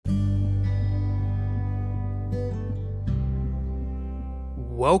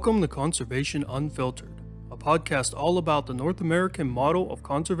Welcome to Conservation Unfiltered, a podcast all about the North American model of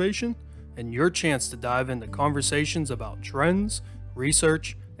conservation and your chance to dive into conversations about trends,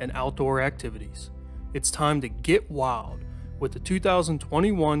 research, and outdoor activities. It's time to get wild with the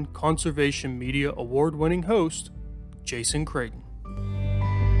 2021 Conservation Media Award-winning host, Jason Creighton.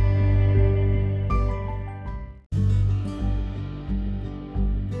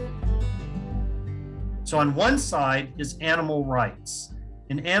 So on one side is animal rights.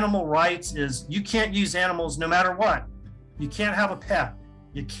 And animal rights is you can't use animals no matter what. You can't have a pet.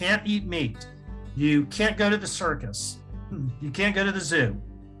 You can't eat meat. You can't go to the circus. You can't go to the zoo.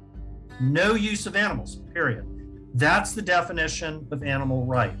 No use of animals, period. That's the definition of animal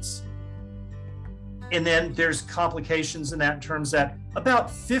rights. And then there's complications in that in terms that about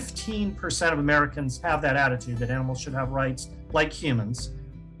 15% of Americans have that attitude that animals should have rights like humans.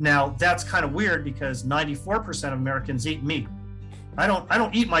 Now, that's kind of weird because 94% of Americans eat meat. I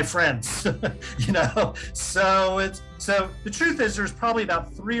don't eat my friends, So the truth is there's probably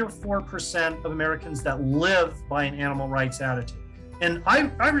about 3 or 4% of Americans that live by an animal rights attitude. And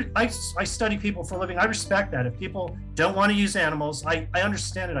I study people for a living. I respect that. If people don't want to use animals, I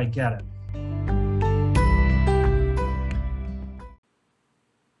understand it. I get it.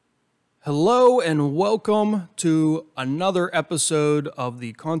 Hello and welcome to another episode of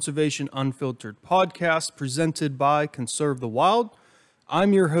the Conservation Unfiltered podcast presented by Conserve the Wild.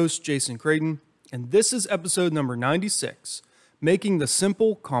 I'm your host, Jason Creighton, and this is episode number 96, Making the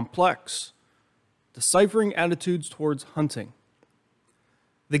Simple Complex, Deciphering Attitudes Towards Hunting.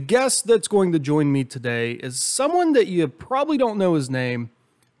 The guest that's going to join me today is someone that you probably don't know his name,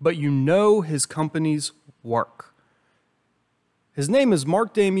 but you know his company's work. His name is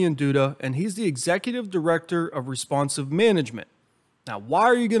Mark Damian Duda, and he's the Executive Director of Responsive Management. Now, why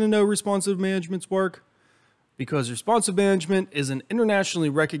are you going to know Responsive Management's work? Because Responsive Management is an internationally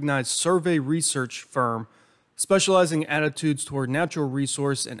recognized survey research firm specializing in attitudes toward natural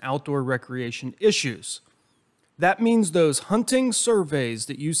resource and outdoor recreation issues. That means those hunting surveys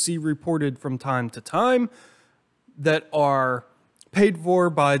that you see reported from time to time that are paid for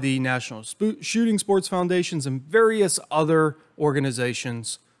by the National Shooting Sports Foundations and various other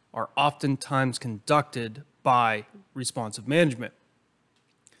organizations are oftentimes conducted by Responsive Management.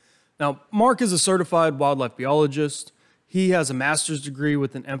 Now, Mark is a certified wildlife biologist. He has a master's degree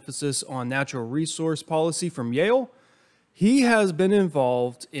with an emphasis on natural resource policy from Yale. He has been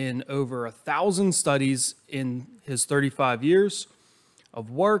involved in over 1,000 studies in his 35 years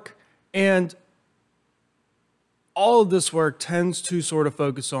of work, and all of this work tends to sort of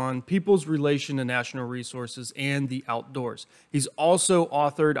focus on people's relation to national resources and the outdoors. He's also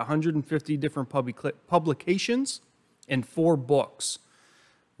authored 150 different publications and 4 books.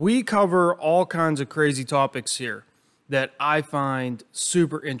 We cover all kinds of crazy topics here that I find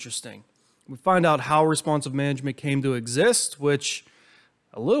super interesting. We find out how responsive management came to exist, which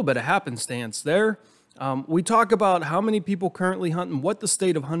a little bit of happenstance there. We talk about how many people currently hunt and what the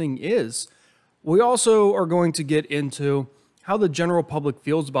state of hunting is. We also are going to get into how the general public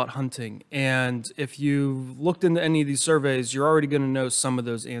feels about hunting. And if you've looked into any of these surveys, you're already going to know some of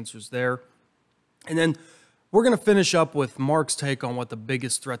those answers there. And then we're going to finish up with Mark's take on what the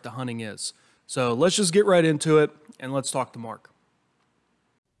biggest threat to hunting is. So let's just get right into it and let's talk to Mark.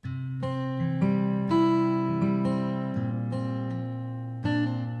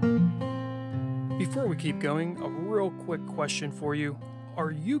 Before we keep going, a real quick question for you.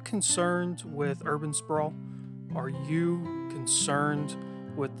 Are you concerned with urban sprawl? Are you concerned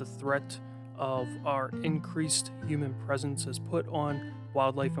with the threat of our increased human presence has put on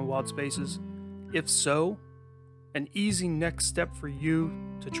wildlife and wild spaces? If so, an easy next step for you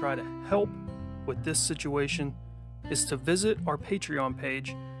to try to help with this situation is to visit our Patreon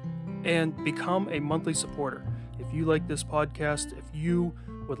page and become a monthly supporter. If you like this podcast, if you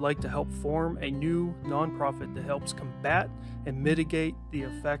would like to help form a new nonprofit that helps combat and mitigate the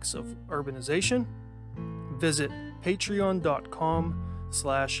effects of urbanization, visit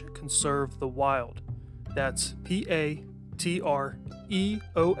patreon.com/conservethewild. That's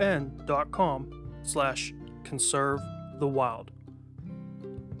patreon.com/conservethewild.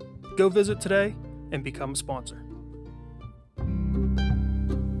 Go visit today and become a sponsor.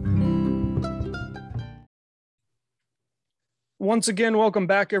 Once again, welcome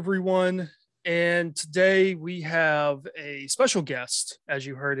back, everyone. And today we have a special guest, as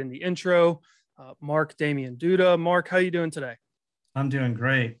you heard in the intro, Mark Damian Duda. Mark, how are you doing today? I'm doing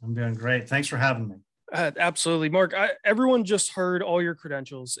great. Thanks for having me. Absolutely. Mark, everyone just heard all your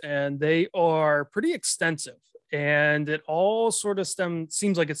credentials, and they are pretty extensive. and it all sort of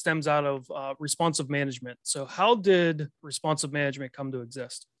seems like it stems out of responsive management. So how did responsive management come to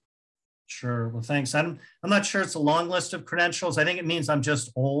exist? Sure. Well, thanks. I'm not sure it's a long list of credentials. I think it means I'm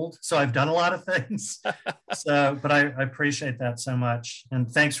just old. So I've done a lot of things. But I appreciate that so much. And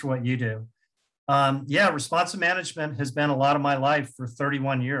thanks for what you do. Yeah, responsive management has been a lot of my life for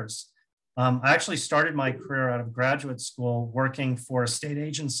 31 years. I actually started my career out of graduate school working for a state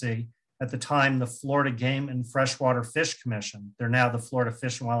agency, at the time, the Florida Game and Freshwater Fish Commission. They're now the Florida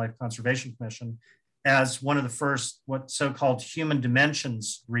Fish and Wildlife Conservation Commission, as one of the first what so-called human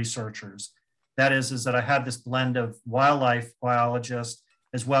dimensions researchers. That is that I had this blend of wildlife biologist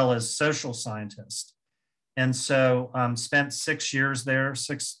as well as social scientist. And so spent 6 years there,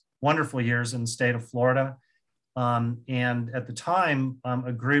 6 wonderful years in the state of Florida. And at the time,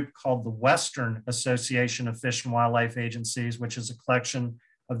 a group called the Western Association of Fish and Wildlife Agencies, which is a collection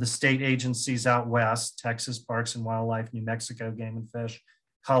of the state agencies out west: Texas Parks and Wildlife, New Mexico Game and Fish,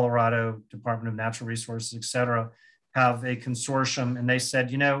 Colorado Department of Natural Resources, et cetera, have a consortium. And they said,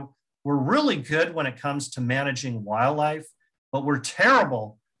 you know, we're really good when it comes to managing wildlife, but we're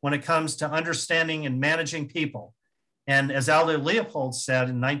terrible when it comes to understanding and managing people. And as Aldo Leopold said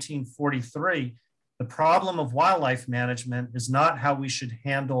in 1943, the problem of wildlife management is not how we should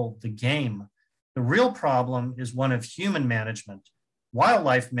handle the game. The real problem is one of human management.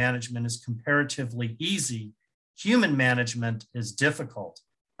 Wildlife management is comparatively easy. Human management is difficult.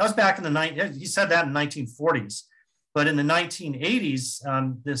 That was back in the he said that in the 1940s. But in the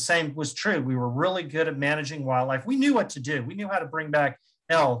 1980s, the same was true. We were really good at managing wildlife. We knew what to do. We knew how to bring back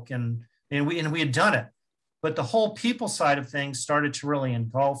elk, and we had done it. But the whole people side of things started to really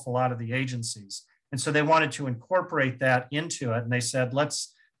engulf a lot of the agencies. And so they wanted to incorporate that into it. And they said,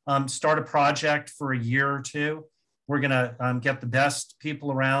 let's start a project for a year or two. We're going to get the best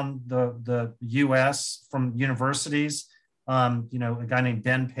people around the US from universities. You know, a guy named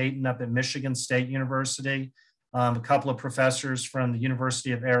Ben Payton up at Michigan State University, a couple of professors from the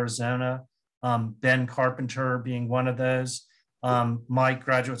University of Arizona, Ben Carpenter being one of those, my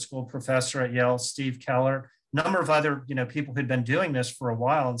graduate school professor at Yale, Steve Keller, a number of other, you know, people who'd been doing this for a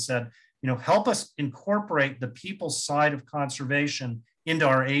while, and said, you know, help us incorporate the people side of conservation into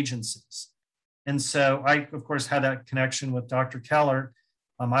our agencies. And so I, of course, had that connection with Dr. Keller.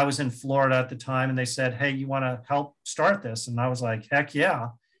 I was in Florida at the time, and they said, hey, you want to help start this? And I was like, heck yeah.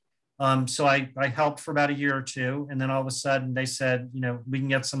 So I helped for about a year or two. And then all of a sudden they said, you know, we can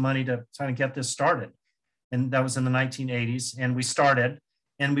get some money to kind of get this started. And that was in the 1980s. And we started,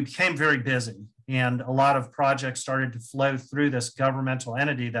 and we became very busy. And a lot of projects started to flow through this governmental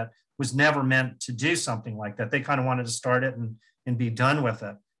entity that was never meant to do something like that. They kind of wanted to start it and be done with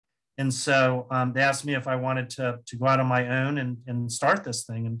it. And so they asked me if I wanted to go out on my own and start this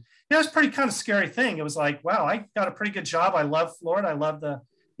thing. And it was a pretty kind of scary thing. It was like, wow, I got a pretty good job. I love Florida. I love the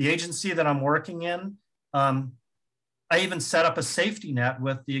agency that I'm working in. I even set up a safety net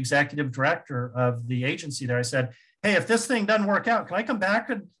with the executive director of the agency there. I said, hey, if this thing doesn't work out, can I come back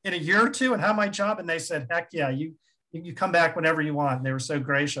in a year or two and have my job? And they said, heck yeah, you come back whenever you want. And they were so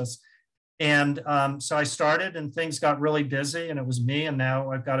gracious. And so I started, and things got really busy, and it was me. And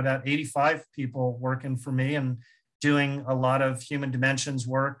now I've got about 85 people working for me and doing a lot of human dimensions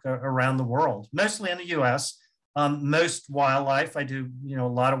work around the world, mostly in the US. Most wildlife, I do, you know,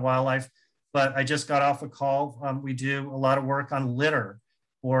 a lot of wildlife, but I just got off a call. We do a lot of work on litter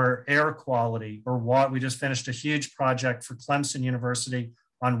or air quality or water. We just finished a huge project for Clemson University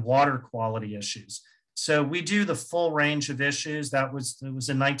on water quality issues. So we do the full range of issues. It was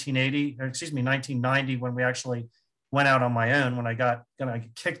in 1990 when we actually went out on my own, when I got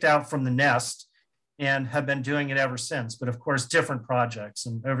kicked out from the nest, and have been doing it ever since. But of course, different projects.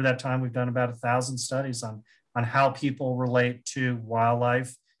 And over that time, we've done about 1,000 studies on how people relate to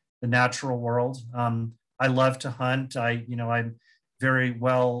wildlife, the natural world. I love to hunt. I'm very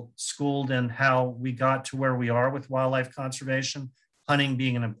well schooled in how we got to where we are with wildlife conservation, hunting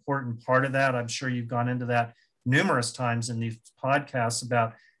being an important part of that. I'm sure you've gone into that numerous times in these podcasts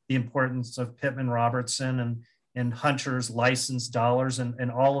about the importance of Pittman Robertson and hunters' license dollars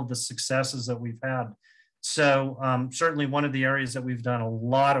and all of the successes that we've had. So certainly one of the areas that we've done a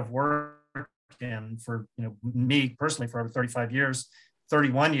lot of work in for, you know, me personally for over 35 years,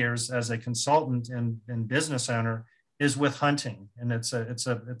 31 years as a consultant and business owner is with hunting. And it's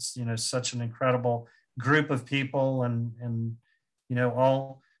you know, such an incredible group of people, and you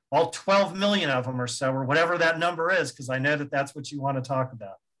know, all 12 million of them or so, or whatever that number is, because I know that that's what you want to talk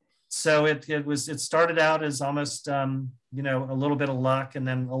about. So it started out as almost, you know, a little bit of luck and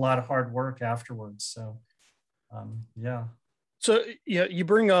then a lot of hard work afterwards. So, yeah. So, you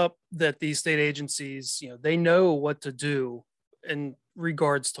bring up that these state agencies, they know what to do in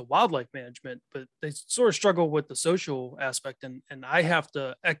regards to wildlife management, but they sort of struggle with the social aspect. And I have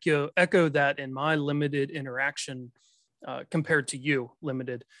to echo that in my limited interaction compared to you,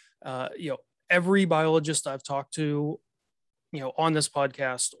 limited. Every biologist I've talked to, on this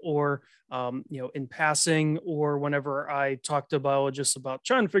podcast, or in passing, or whenever I talk to biologists about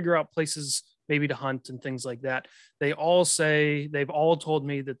trying to figure out places maybe to hunt and things like that, they've all told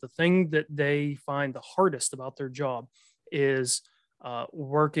me that the thing that they find the hardest about their job is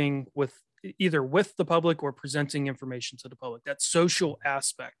working with either with the public or presenting information to the public, that social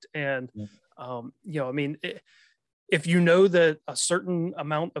aspect. And if you know that a certain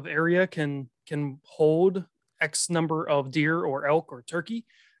amount of area can hold X number of deer or elk or turkey,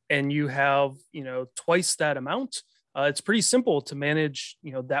 and you have, twice that amount, it's pretty simple to manage,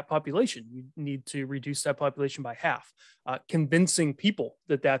 that population. You need to reduce that population by half. Convincing people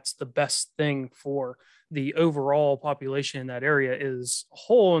that that's the best thing for the overall population in that area is a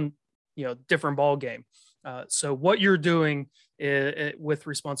whole, different ball game. So what you're doing with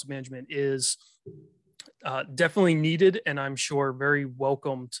responsive management is definitely needed, and I'm sure very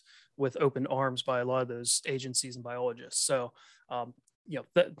welcomed with open arms by a lot of those agencies and biologists. So,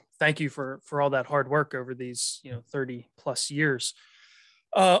 thank you for all that hard work over these, 30 plus years.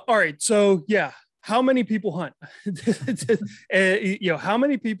 All right. So how many people hunt? How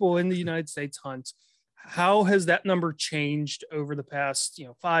many people in the United States hunt? How has that number changed over the past,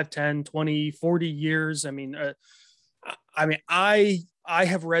 5, 10, 20, 40 years? I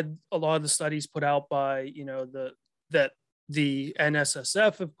have read a lot of the studies put out by, the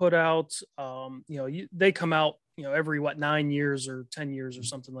NSSF have put out. They come out, every 9 years or 10 years or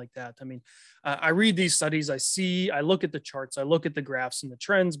something like that. I read these studies, I look at the charts, I look at the graphs and the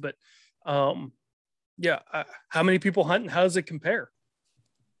trends, but how many people hunt and how does it compare?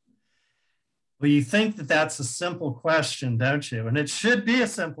 Well, you think that that's a simple question, don't you? And it should be a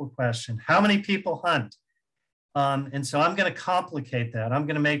simple question. How many people hunt? And so I'm going to complicate that. I'm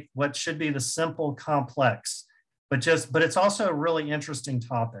going to make what should be the simple complex, but it's also a really interesting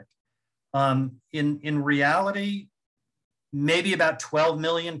topic. In reality, maybe about 12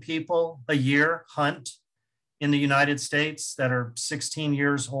 million people a year hunt in the United States that are 16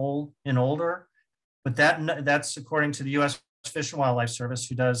 years old and older. But that's according to the U.S. Fish and Wildlife Service,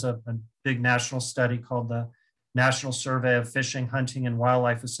 who does a big national study called the National Survey of Fishing, Hunting, and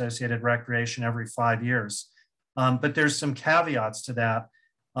Wildlife Associated Recreation every 5 years. But there's some caveats to that.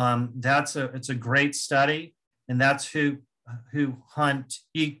 It's a great study, and that's who hunt,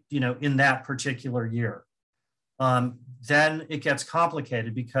 in that particular year. Then it gets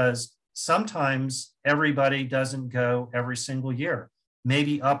complicated because sometimes everybody doesn't go every single year.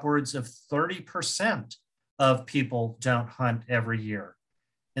 Maybe upwards of 30% of people don't hunt every year.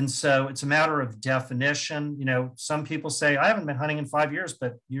 And so it's a matter of definition. Some people say, I haven't been hunting in 5 years,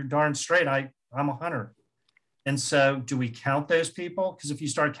 but you're darn straight, I'm a hunter. And so do we count those people? Because if you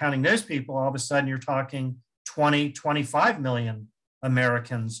start counting those people, all of a sudden you're talking 20, 25 million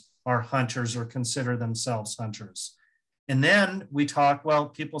Americans are hunters or consider themselves hunters. And then we talk,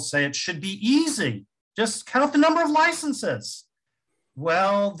 people say it should be easy. Just count the number of licenses.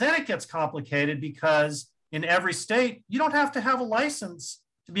 Well, then it gets complicated because in every state, you don't have to have a license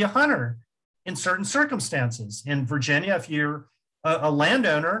to be a hunter in certain circumstances. In Virginia, if you're a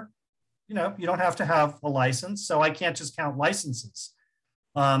landowner, you don't have to have a license. So I can't just count licenses.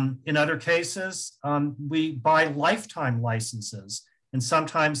 In other cases, we buy lifetime licenses, and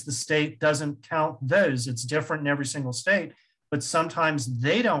sometimes the state doesn't count those. It's different in every single state, but sometimes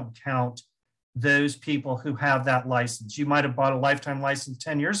they don't count those people who have that license. You might have bought a lifetime license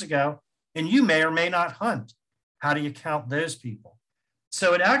 10 years ago, and you may or may not hunt. How do you count those people?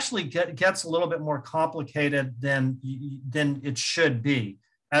 So it actually gets a little bit more complicated than it should be.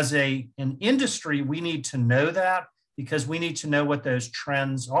 As an industry, we need to know that because we need to know what those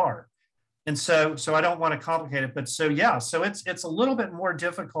trends are. And so I don't want to complicate it, but so it's a little bit more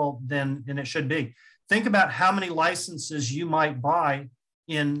difficult than it should be. Think about how many licenses you might buy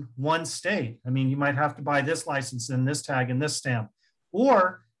in one state. You might have to buy this license and this tag and this stamp.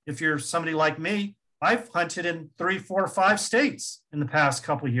 Or if you're somebody like me, I've hunted in 3, 4, 5 states in the past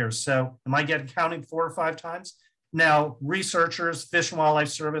couple of years. So am I counting 4 or 5 times? Now, researchers, Fish and Wildlife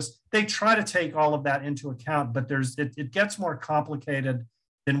Service, they try to take all of that into account, but it gets more complicated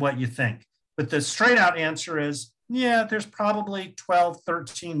than what you think. But the straight out answer is, there's probably 12,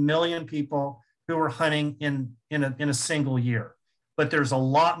 13 million people who are hunting in a single year. But there's a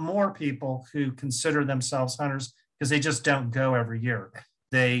lot more people who consider themselves hunters because they just don't go every year.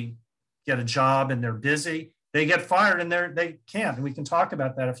 They get a job and they're busy, they get fired and they can't. And we can talk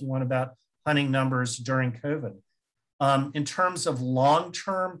about that if you want, about hunting numbers during COVID. In terms of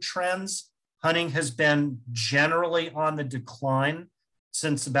long-term trends, hunting has been generally on the decline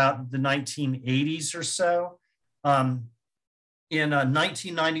since about the 1980s or so. In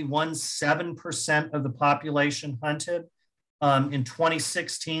 1991, 7% of the population hunted. In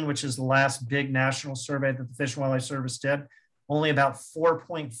 2016, which is the last big national survey that the Fish and Wildlife Service did, only about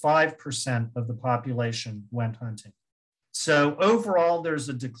 4.5% of the population went hunting. So overall, there's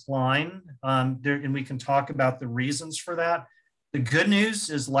a decline, and we can talk about the reasons for that. The good news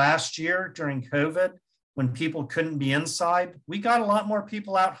is last year during COVID, when people couldn't be inside, we got a lot more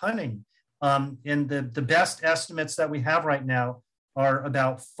people out hunting. And the best estimates that we have right now are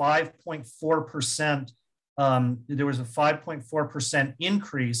about 5.4%. There was a 5.4%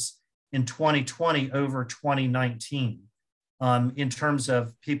 increase in 2020 over 2019 in terms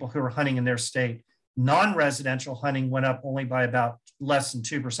of people who are hunting in their state. Non-residential hunting went up only by about less than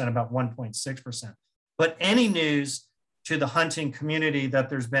 2%, about 1.6%. But any news to the hunting community that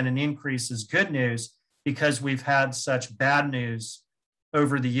there's been an increase is good news, because we've had such bad news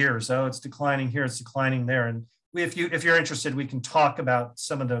over the years. Oh, it's declining here, it's declining there. And if you're interested, we can talk about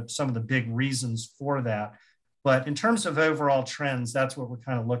some of the big reasons for that. But in terms of overall trends, that's what we're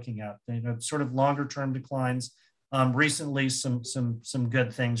kind of looking at. Sort of longer term declines. Recently, some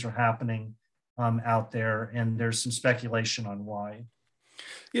good things are happening out there, and there's some speculation on why.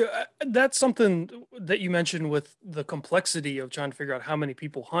 Yeah, that's something that you mentioned with the complexity of trying to figure out how many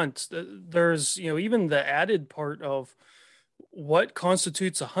people hunt. There's, even the added part of what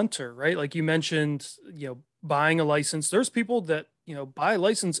constitutes a hunter, right? Like you mentioned, buying a license. There's people that, buy a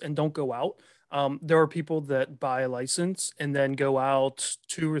license and don't go out. There are people that buy a license and then go out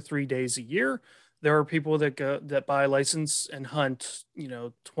 2 or 3 days a year. There are people that buy a license and hunt,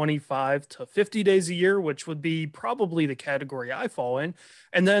 25 to 50 days a year, which would be probably the category I fall in.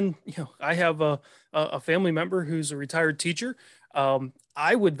 And then, I have a family member who's a retired teacher.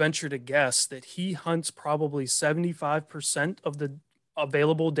 I would venture to guess that he hunts probably 75% of the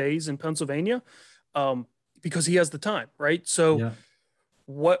available days in Pennsylvania, because he has the time, right? So yeah.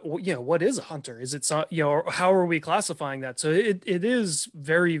 What is a hunter? Is it, how are we classifying that? So it is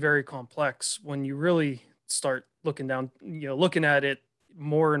very, very complex when you really start looking at it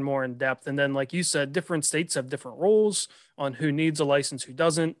more and more in depth. And then, like you said, different states have different rules on who needs a license, who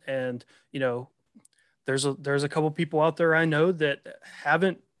doesn't. And, there's a couple people out there I know that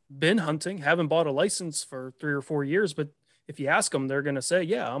haven't been hunting, haven't bought a license for 3 or 4 years, but if you ask them, they're going to say,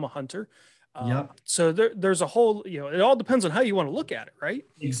 yeah, I'm a hunter. So there's a whole, it all depends on how you want to look at it, right?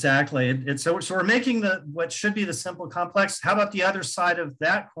 Exactly. So we're making what should be the simple complex. How about the other side of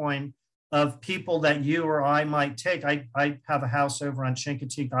that coin of people that you or I might take? I have a house over on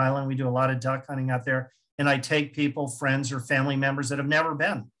Chincoteague Island. We do a lot of duck hunting out there, and I take people, friends or family members that have never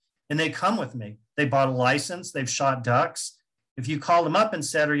been, and they come with me. They bought a license, they've shot ducks. If you called them up and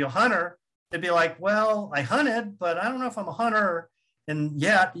said, are you a hunter? They'd be like, well, I hunted, but I don't know if I'm a hunter. And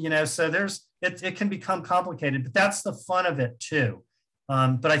yet, so it can become complicated, but that's the fun of it too.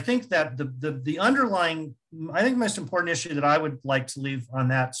 But I think that the underlying, I think most important issue that I would like to leave on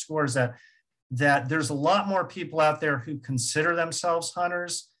that score is that there's a lot more people out there who consider themselves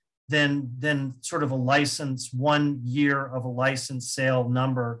hunters than sort of a license, 1 year of a license sale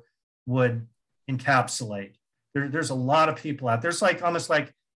number would encapsulate. There's a lot of people out there. There's almost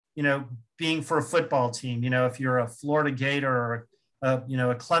like, being for a football team, if you're a Florida Gator or a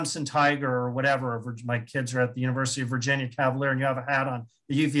Clemson Tiger or whatever. My kids are at the University of Virginia Cavalier, and you have a hat on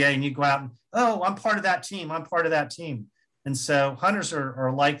the UVA, and you go out and, oh, I'm part of that team. I'm part of that team. And so hunters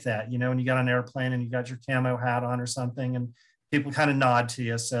are like that, when you got on an airplane and you got your camo hat on or something, and people kind of nod to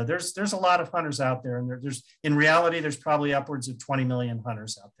you. So there's a lot of hunters out there, and there's in reality, there's probably upwards of 20 million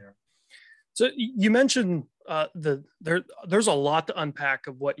hunters out there. So you mentioned there's a lot to unpack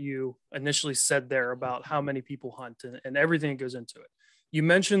of what you initially said there about how many people hunt and everything that goes into it. You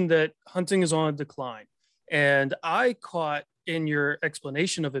mentioned that hunting is on a decline, and I caught in your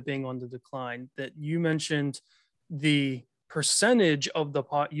explanation of it being on the decline that you mentioned the percentage of the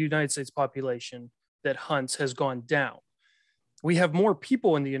United States population that hunts has gone down. We have more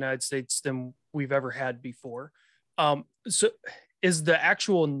people in the United States than we've ever had before. So is the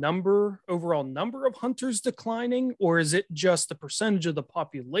actual overall number of hunters declining, or is it just the percentage of the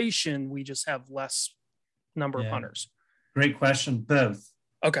population? We just have less number of hunters. Great question. Both.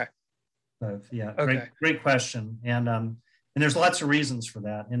 Okay. Both. Yeah. Okay. Great question. And there's lots of reasons for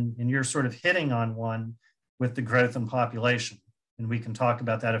that. And you're sort of hitting on one with the growth in population. And we can talk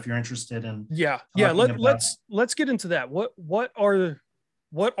about that if you're interested in. Yeah. Let's get into that. What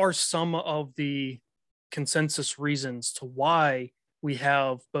are some of the consensus reasons to why we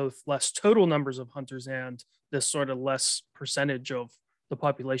have both less total numbers of hunters and this sort of less percentage of the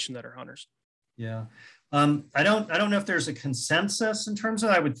population that are hunters. Yeah. I don't know if there's a consensus in terms of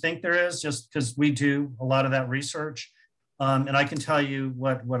it. I would think there is, just because we do a lot of that research. And I can tell you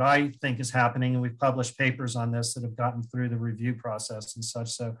what I think is happening. And we've published papers on this that have gotten through the review process and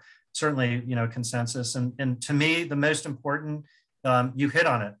such. So certainly, consensus. And to me, the most important, you hit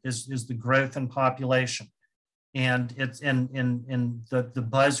on it, is the growth in population. And it's in the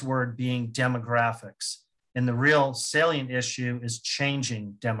buzzword being demographics. And the real salient issue is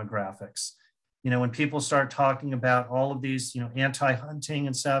changing demographics. When people start talking about all of these, anti-hunting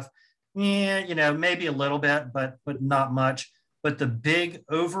and stuff, maybe a little bit, but not much. But the big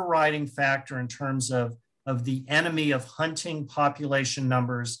overriding factor in terms of the enemy of hunting population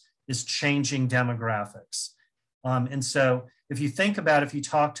numbers is changing demographics. And so if you think about, if you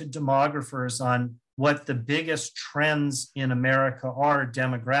talk to demographers on what the biggest trends in America are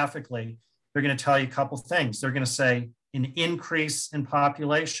demographically, they're going to tell you a couple things. They're going to say an increase in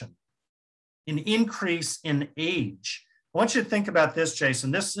population, an increase in age. I want you to think about this,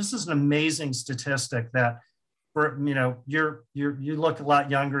 Jason. This is an amazing statistic that, you look a lot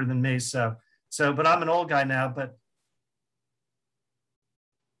younger than me. So, but I'm an old guy now. But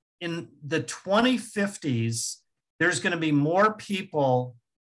in the 2050s, there's going to be more people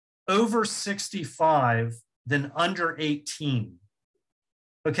over 65 than under 18.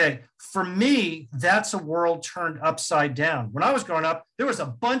 Okay, for me, that's a world turned upside down. When I was growing up, there was a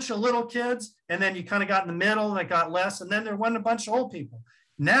bunch of little kids, and then you kind of got in the middle and it got less, and then there wasn't a bunch of old people.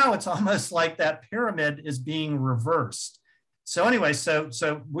 Now it's almost like that pyramid is being reversed. So anyway, so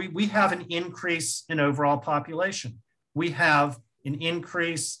we have an increase in overall population. We have an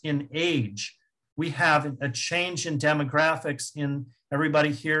increase in age. We have a change in demographics.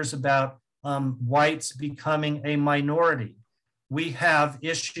 Everybody hears about whites becoming a minority. We have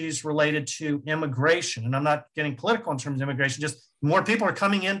issues related to immigration. And I'm not getting political in terms of immigration, just more people are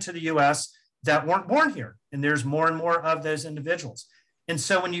coming into the US that weren't born here. And there's more and more of those individuals. And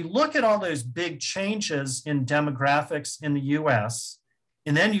so when you look at all those big changes in demographics in the US,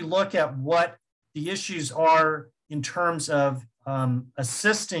 and then you look at what the issues are in terms of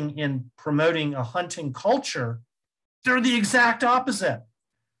assisting in promoting a hunting culture, they're the exact opposite.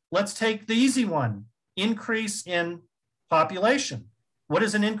 Let's take the easy one, increase in population. What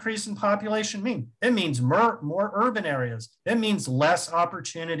does an increase in population mean? It means more urban areas. It means less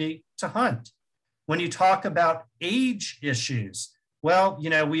opportunity to hunt. When you talk about age issues, well,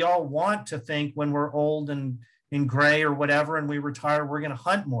 we all want to think when we're old and gray or whatever, and we retire, we're going to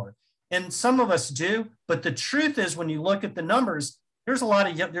hunt more. And some of us do, but the truth is, when you look at the numbers, there's a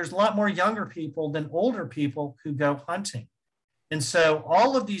lot more younger people than older people who go hunting. And so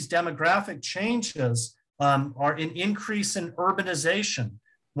all of these demographic changes are an increase in urbanization.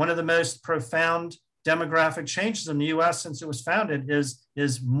 One of the most profound demographic changes in the US since it was founded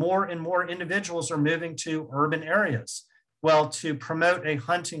is more and more individuals are moving to urban areas. Well, to promote a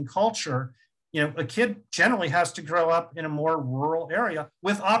hunting culture, a kid generally has to grow up in a more rural area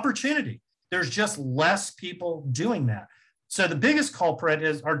with opportunity. There's just less people doing that. So the biggest culprit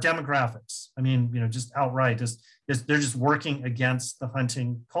is our demographics. I mean, just outright, they're just working against the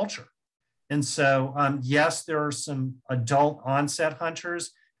hunting culture. And so, yes, there are some adult onset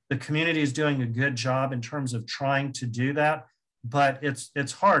hunters. The community is doing a good job in terms of trying to do that, but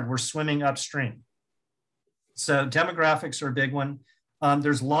it's hard. We're swimming upstream. So demographics are a big one.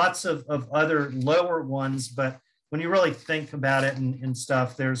 There's lots of other lower ones, but when you really think about it and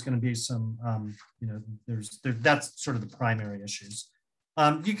stuff, there's going to be some, that's sort of the primary issues.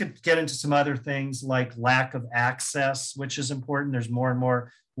 You could get into some other things like lack of access, which is important. There's more and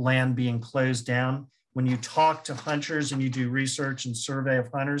more land being closed down. When you talk to hunters and you do research and survey of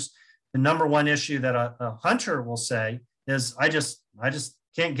hunters, the number one issue that a hunter will say is, I just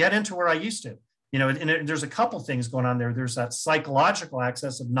can't get into where I used to. And there's a couple things going on there. There's that psychological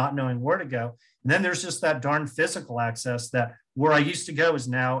access of not knowing where to go. And then there's just that darn physical access that where I used to go is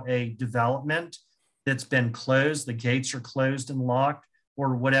now a development that's been closed. The gates are closed and locked,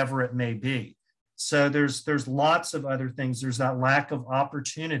 or whatever it may be. So there's lots of other things. There's that lack of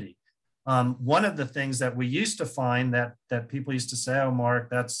opportunity. One of the things that we used to find that people used to say, oh, Mark,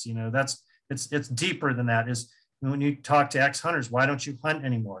 it's deeper than that, is when you talk to ex-hunters, why don't you hunt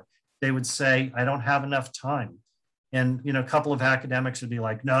anymore? They would say, I don't have enough time. And, a couple of academics would be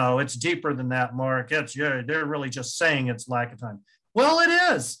like, no, it's deeper than that, Mark. They're really just saying it's lack of time. Well,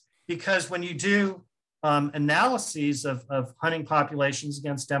 it is, because when you do analyses of hunting populations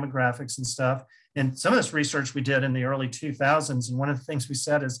against demographics and stuff, and some of this research we did in the early 2000s, and one of the things we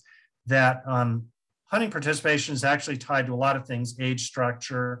said is that hunting participation is actually tied to a lot of things, age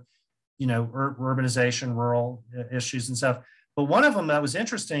structure, urbanization, rural issues and stuff. But one of them that was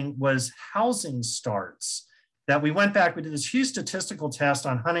interesting was housing starts. That we went back, we did this huge statistical test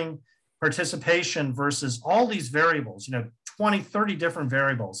on hunting participation versus all these variables, 20, 30 different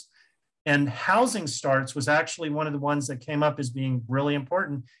variables. And housing starts was actually one of the ones that came up as being really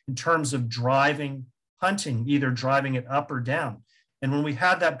important in terms of driving hunting, either driving it up or down. And when we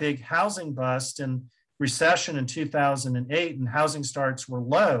had that big housing bust and recession in 2008 and housing starts were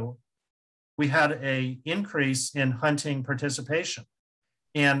low, we had an increase in hunting participation.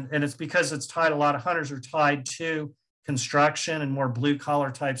 And it's because a lot of hunters are tied to construction and more blue collar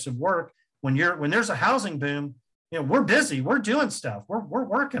types of work. When there's a housing boom, we're busy, we're doing stuff, we're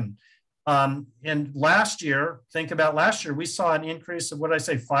working. And last year, we saw an increase of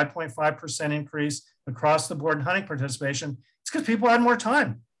 5.5% increase across the board in hunting participation. It's because people had more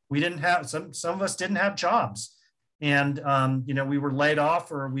time. We didn't have, some of us didn't have jobs. And, we were laid off,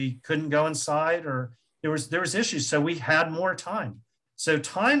 or we couldn't go inside, or there was issues. So we had more time. So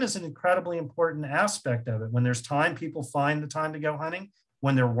time is an incredibly important aspect of it. When there's time, people find the time to go hunting.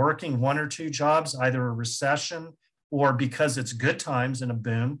 When they're working one or two jobs, either a recession or because it's good times and a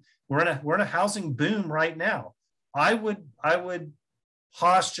boom. We're in a housing boom right now. I would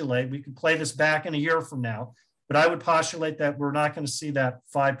postulate, we could play this back in a year from now, but I would postulate that we're not going to see that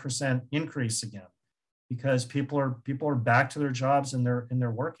 5% increase again, because people are back to their jobs and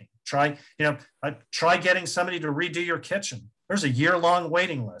they're working. Try getting somebody to redo your kitchen. There's a year-long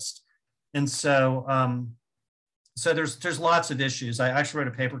waiting list. And so there's lots of issues. I actually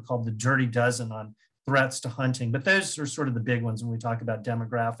wrote a paper called The Dirty Dozen on threats to hunting, but those are sort of the big ones when we talk about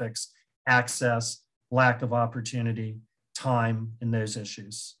demographics, access, lack of opportunity, time, and those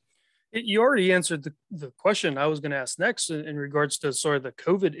issues. You already answered the question I was going to ask next in regards to sort of the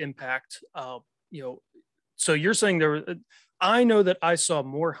COVID impact. So you're saying I know that I saw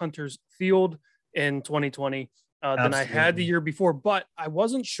more hunters field in 2020 than I had the year before, but I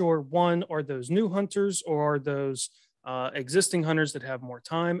wasn't sure, one, are those new hunters or are those existing hunters that have more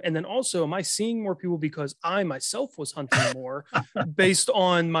time? And then also, am I seeing more people because I myself was hunting more based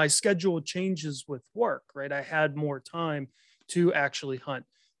on my schedule changes with work, right? I had more time to actually hunt.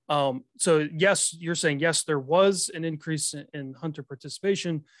 So yes, you're saying, yes, there was an increase in hunter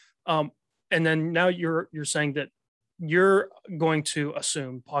participation. And then now you're saying that you're going to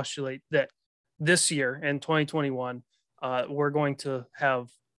postulate that this year in 2021, we're going to have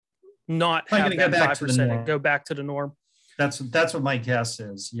that 5% and go back to the norm. That's what my guess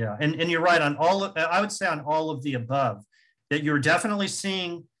is. Yeah. And you're right on I would say on all of the above, that you're definitely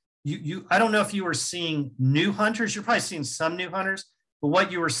seeing I don't know if you were seeing new hunters. You're probably seeing some new hunters, but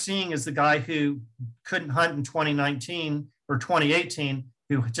what you were seeing is the guy who couldn't hunt in 2019 or 2018,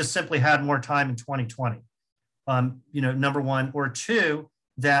 who just simply had more time in 2020. Number one, or two,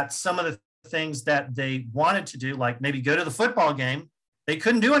 that some of the things that they wanted to do, like maybe go to the football game, they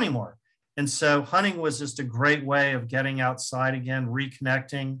couldn't do anymore. And so hunting was just a great way of getting outside again,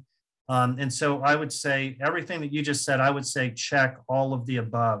 reconnecting. And so I would say everything that you just said, I would say check all of the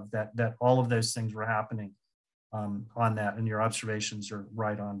above, that all of those things were happening on that, and your observations are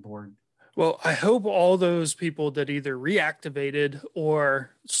right on board. Well, I hope all those people that either reactivated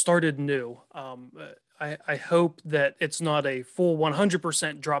or started new, I hope that it's not a full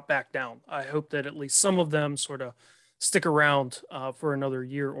 100% drop back down. I hope that at least some of them sort of stick around for another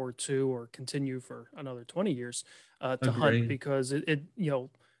year or two, or continue for another 20 years to hunt, because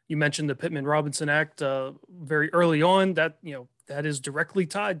you mentioned the Pittman-Robertson Act very early on, that is directly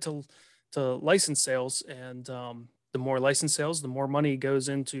tied to license sales, and the more license sales, the more money goes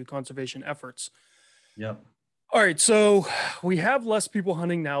into conservation efforts. Yep. All right, so we have less people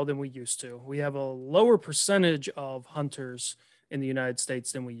hunting now than we used to. We have a lower percentage of hunters in the United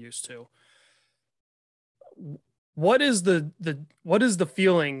States than we used to. What is the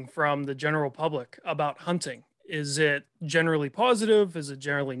feeling from the general public about hunting? Is it generally positive? Is it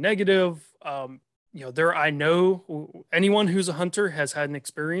generally negative? I know anyone who's a hunter has had an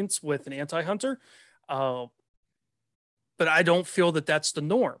experience with an anti-hunter, but I don't feel that that's the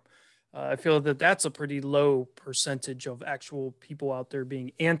norm. I feel that that's a pretty low percentage of actual people out there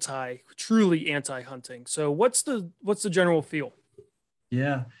being truly anti-hunting. So what's the general feel?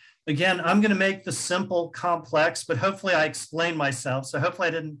 Yeah. Again, I'm going to make the simple complex, but hopefully I explained myself. So hopefully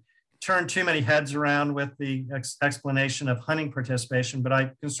I didn't turn too many heads around with the explanation of hunting participation, but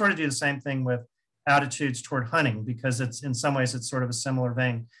I can sort of do the same thing with attitudes toward hunting, because it's in some ways it's sort of a similar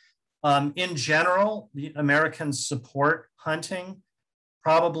vein. In general, the Americans support hunting.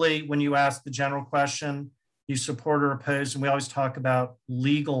 Probably when you ask the general question, you support or oppose, and we always talk about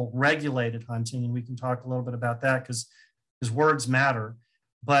legal regulated hunting, and we can talk a little bit about that because words matter.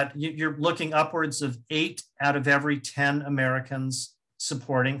 But you're looking upwards of 8 out of every 10 Americans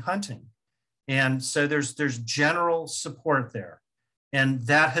supporting hunting. And so there's general support there. And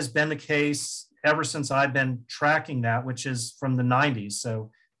that has been the case ever since I've been tracking that, which is from the 90s.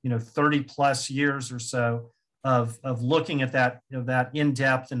 So, 30 plus years or so of looking at that, that in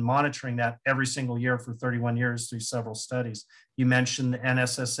depth and monitoring that every single year for 31 years through several studies. You mentioned the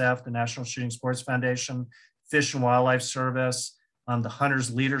NSSF, the National Shooting Sports Foundation, Fish and Wildlife Service, the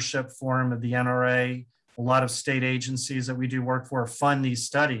Hunters Leadership Forum of the NRA, a lot of state agencies that we do work for fund these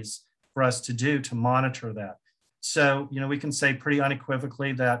studies for us to do to monitor that. So, we can say pretty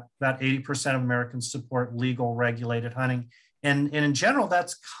unequivocally that about 80% of Americans support legal regulated hunting. And in general,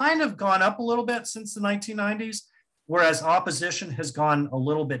 that's kind of gone up a little bit since the 1990s, whereas opposition has gone a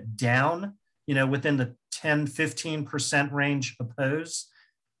little bit down, within the 10, 15% range opposed.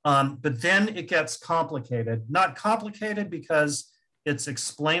 But then it gets complicated, not complicated because it's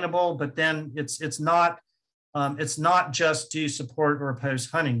explainable, but then it's not just do you support or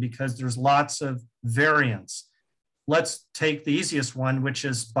oppose hunting, because there's lots of variants. Let's take the easiest one, which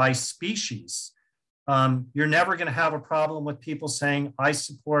is by species. You're never going to have a problem with people saying, I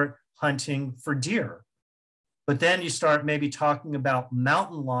support hunting for deer. But then you start maybe talking about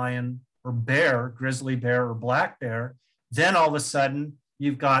mountain lion or bear, grizzly bear or black bear. Then all of a sudden,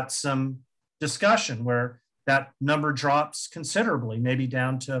 you've got some discussion where that number drops considerably, maybe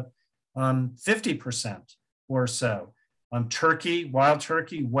down to 50% or so. Turkey, wild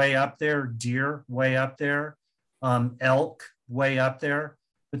turkey, way up there, deer, way up there, elk, way up there.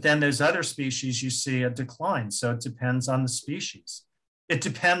 But then those other species, you see a decline. So it depends on the species. It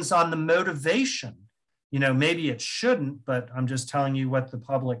depends on the motivation. Maybe it shouldn't, but I'm just telling you what the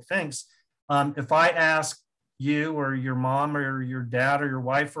public thinks. If I ask you or your mom or your dad or your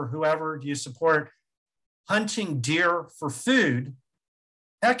wife or whoever, do you support hunting deer for food?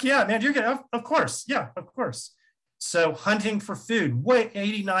 Heck yeah, man, you're gonna, of course. Yeah, of course. So hunting for food,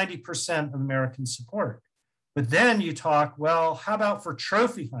 80-90% of Americans support. But then you talk, well, how about for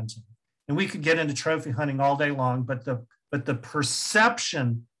trophy hunting? And we could get into trophy hunting all day long, but the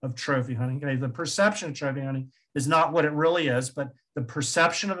perception of trophy hunting, okay, the perception of trophy hunting is not what it really is, but the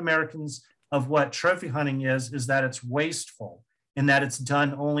perception of Americans of what trophy hunting is that it's wasteful and that it's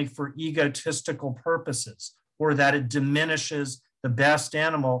done only for egotistical purposes, or that it diminishes the best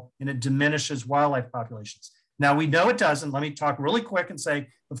animal and it diminishes wildlife populations. Now, we know it doesn't. Let me talk really quick and say,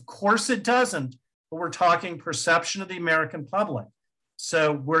 of course it doesn't, but we're talking perception of the American public.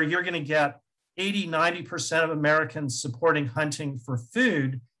 So where you're going to get 80-90% of Americans supporting hunting for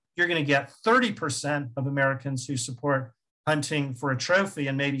food, you're going to get 30% of Americans who support hunting for a trophy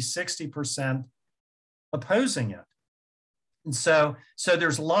and maybe 60% opposing it. And so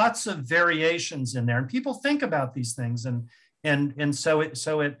there's lots of variations in there, and people think about these things, and so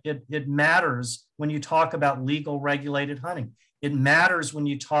it matters when you talk about legal regulated hunting. It matters when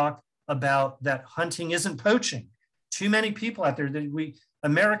you talk about that hunting isn't poaching. Too many people out there, there's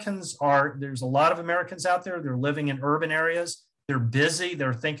a lot of Americans out there, they're living in urban areas, they're busy,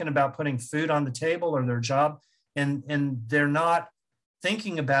 they're thinking about putting food on the table or their job, and they're not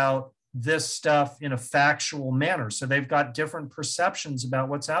thinking about this stuff in a factual manner. So they've got different perceptions about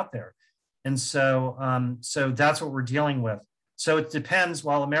what's out there. And so that's what we're dealing with. So it depends.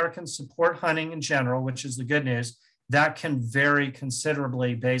 While Americans support hunting in general, which is the good news, that can vary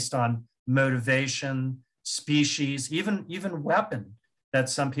considerably based on motivation, species, even weapon, that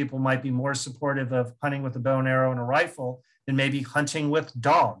some people might be more supportive of hunting with a bow and arrow and a rifle than maybe hunting with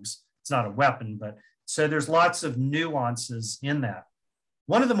dogs. It's not a weapon, but so there's lots of nuances in that.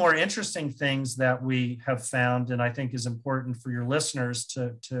 One of the more interesting things that we have found, and I think is important for your listeners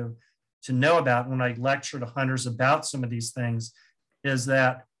to know about when I lecture to hunters about some of these things, is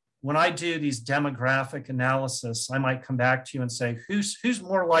that when I do these demographic analysis, I might come back to you and say, who's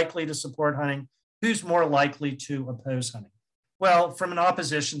more likely to support hunting? Who's more likely to oppose hunting? Well, from an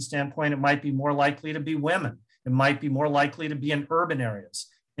opposition standpoint, it might be more likely to be women. It might be more likely to be in urban areas.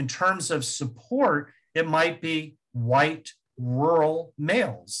 In terms of support, it might be white, rural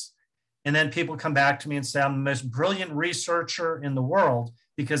males. And then people come back to me and say, I'm the most brilliant researcher in the world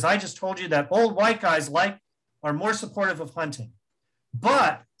because I just told you that old white guys are more supportive of hunting.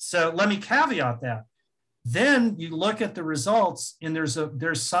 But, so let me caveat that. Then you look at the results and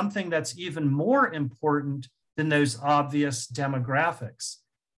there's something that's even more important than those obvious demographics.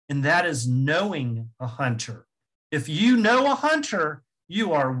 And that is knowing a hunter. If you know a hunter,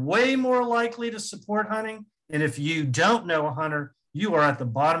 you are way more likely to support hunting. And if you don't know a hunter, you are at the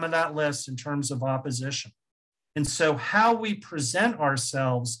bottom of that list in terms of opposition. And so how we present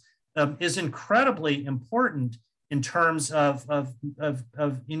ourselves is incredibly important in terms of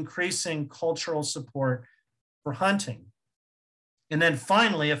increasing cultural support for hunting. And then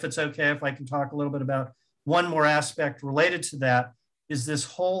finally, if it's okay, if I can talk a little bit about one more aspect related to that, is this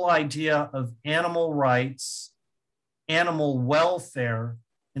whole idea of animal rights, animal welfare,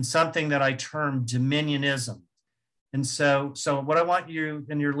 and something that I term dominionism. And so what I want you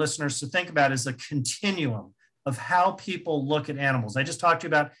and your listeners to think about is a continuum of how people look at animals. I just talked to you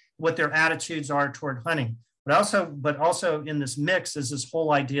about what their attitudes are toward hunting, but also in this mix is this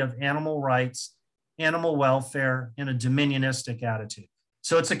whole idea of animal rights, animal welfare, and a dominionistic attitude.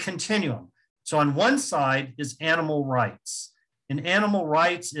 So it's a continuum. So on one side is animal rights. And animal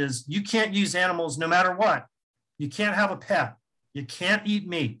rights is you can't use animals no matter what. You can't have a pet. You can't eat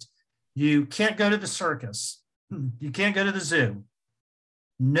meat. You can't go to the circus. You can't go to the zoo.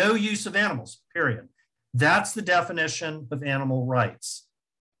 No use of animals, period. That's the definition of animal rights.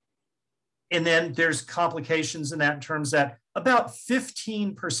 And then there's complications in that in terms that about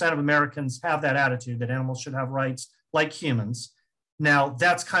 15% of Americans have that attitude that animals should have rights like humans. Now,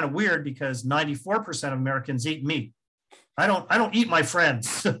 that's kind of weird because 94% of Americans eat meat. I don't eat my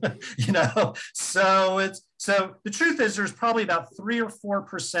friends, you know. So the truth is there's probably about 3 or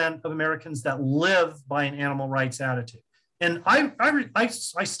 4% of Americans that live by an animal rights attitude. And I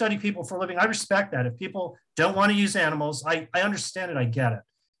study people for a living. I respect that. If people don't want to use animals, I understand it. I get it.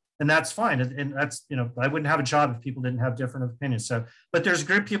 And that's fine. And that's, you know, I wouldn't have a job if people didn't have different opinions. So, but there's a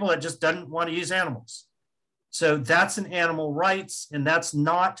group of people that just doesn't want to use animals. So that's an animal rights, and that's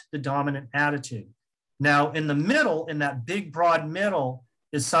not the dominant attitude. Now, in the middle, in that big, broad middle,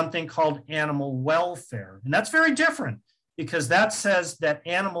 is something called animal welfare. And that's very different because that says that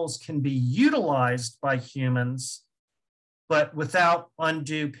animals can be utilized by humans, but without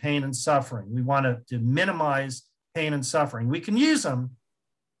undue pain and suffering. We want to minimize pain and suffering. We can use them.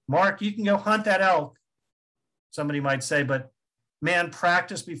 Mark, you can go hunt that elk, somebody might say, but man,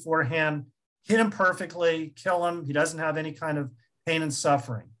 practice beforehand, hit him perfectly, kill him. He doesn't have any kind of pain and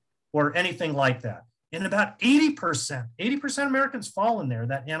suffering or anything like that. And about 80% of Americans fall in there,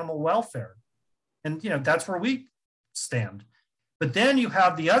 that animal welfare. And, you know, that's where we stand. But then you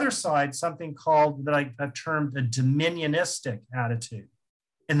have the other side, something called, that I've termed a dominionistic attitude.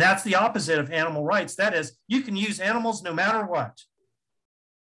 And that's the opposite of animal rights. That is, you can use animals no matter what.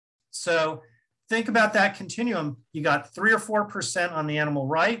 So think about that continuum. You got 3 or 4% on the animal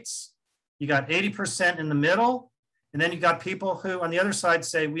rights. You got 80% in the middle. And then you got people who on the other side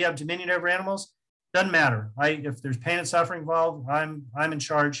say, we have dominion over animals. Doesn't matter. If there's pain and suffering involved, I'm in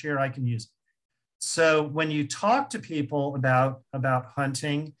charge here. I can use it. So when you talk to people about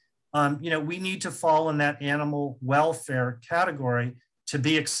hunting, you know, we need to fall in that animal welfare category to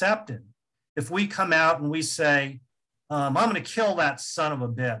be accepted. If we come out and we say, I'm going to kill that son of a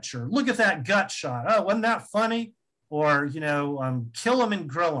bitch, or look at that gut shot. Oh, wasn't that funny? Or, you know, kill him and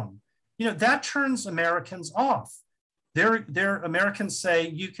grill him. You know, that turns Americans off. Americans say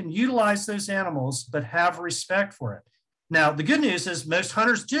you can utilize those animals, but have respect for it. Now, the good news is most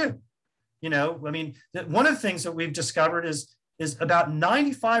hunters do. You know, I mean, one of the things that we've discovered is about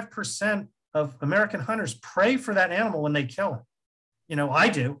 95% of American hunters pray for that animal when they kill it. You know, I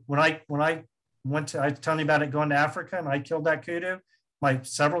do. When I was telling you about it going to Africa and I killed that kudu,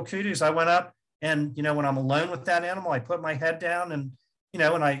 several kudus, I went up and, you know, when I'm alone with that animal, I put my head down and, you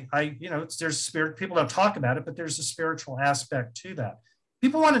know, and I you know, there's spirit, people don't talk about it, but there's a spiritual aspect to that.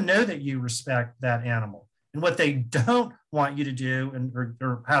 People want to know that you respect that animal. And what they don't want you to do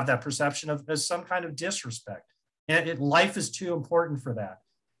or have that perception of is some kind of disrespect. And life is too important for that.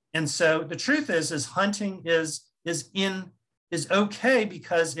 And so the truth is hunting is okay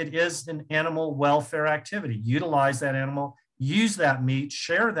because it is an animal welfare activity. Utilize that animal, use that meat,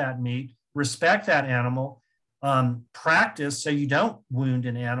 share that meat, respect that animal, practice so you don't wound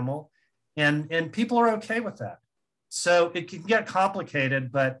an animal. And people are okay with that. So it can get complicated,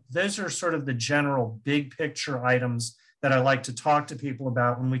 but those are sort of the general big picture items that I like to talk to people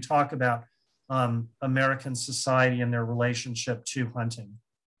about when we talk about American society and their relationship to hunting.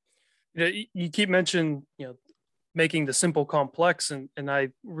 You know, you keep mentioning, you know, making the simple complex, and I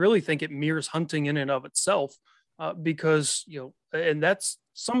really think it mirrors hunting in and of itself, because, you know, and that's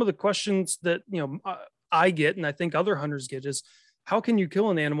some of the questions that, you know, I get, and I think other hunters get, is how can you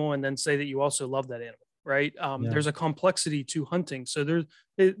kill an animal and then say that you also love that animal? Right. There's a complexity to hunting. So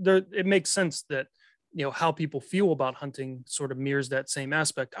it makes sense that, you know, how people feel about hunting sort of mirrors that same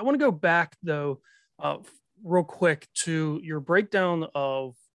aspect. I want to go back though, real quick to your breakdown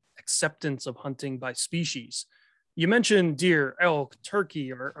of acceptance of hunting by species. You mentioned deer, elk,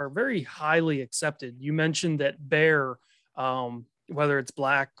 turkey are very highly accepted. You mentioned that bear, whether it's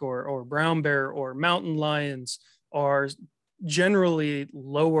black or brown bear or mountain lions, are generally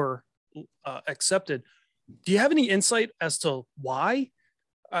lower accepted. Do you have any insight as to why?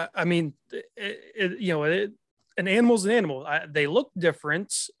 I mean, an animal's an animal. They look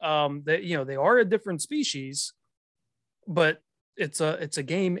different. They are a different species, but it's a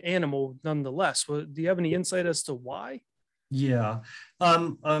game animal nonetheless. Well, do you have any insight as to why? Yeah,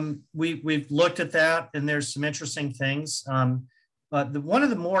 we've looked at that, and there's some interesting things. But one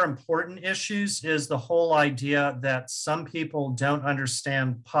of the more important issues is the whole idea that some people don't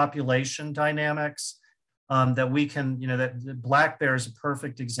understand population dynamics. That we can, that the black bear is a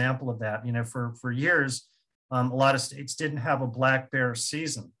perfect example of that. For years, a lot of states didn't have a black bear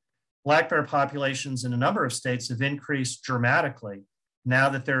season. Black bear populations in a number of states have increased dramatically now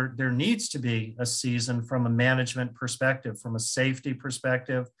that there needs to be a season from a management perspective, from a safety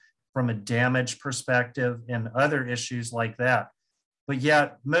perspective, from a damage perspective, and other issues like that. But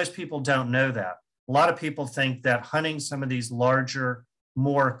yet, most people don't know that. A lot of people think that hunting some of these larger,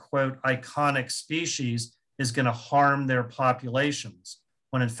 more, quote, iconic species is going to harm their populations,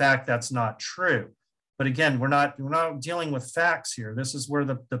 when in fact that's not true. But again, we're not dealing with facts here. This is where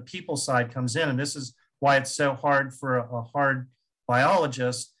the people side comes in, and this is why it's so hard for a hard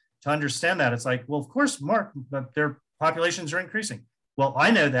biologist to understand that. It's like, well, of course, Mark, but their populations are increasing. Well, I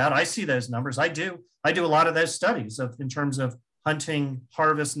know that. I see those numbers. I do a lot of those studies in terms of hunting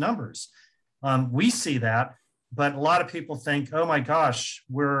harvest numbers. We see that, but a lot of people think, oh my gosh,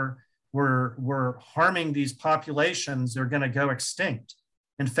 we're harming these populations, they're going to go extinct.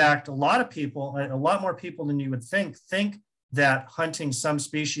 In fact, a lot more people than you would think that hunting some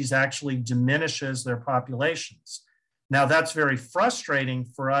species actually diminishes their populations. Now, that's very frustrating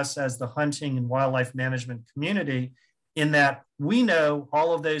for us as the hunting and wildlife management community, in that we know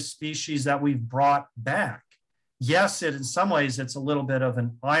all of those species that we've brought back. Yes, in some ways, it's a little bit of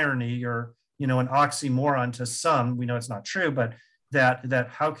an irony or an oxymoron to some. We know it's not true, but that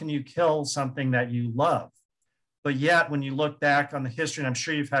how can you kill something that you love? But yet, when you look back on the history, and I'm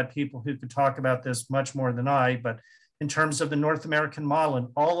sure you've had people who could talk about this much more than I, but in terms of the North American model and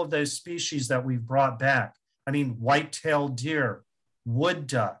all of those species that we've brought back, I mean, white-tailed deer, wood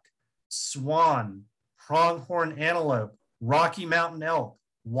duck, swan, pronghorn antelope, Rocky Mountain elk,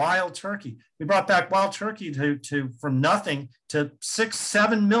 wild turkey. We brought back wild turkey to from nothing to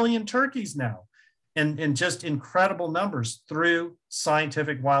 6-7 million turkeys now. And just incredible numbers through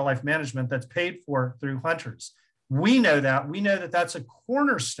scientific wildlife management that's paid for through hunters. We know that that's a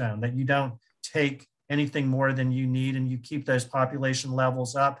cornerstone, that you don't take anything more than you need and you keep those population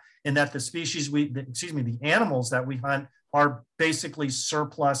levels up, and that the animals that we hunt are basically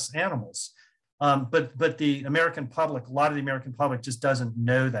surplus animals. But the American public, a lot of the American public just doesn't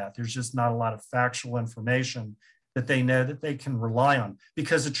know that. There's just not a lot of factual information that they know that they can rely on.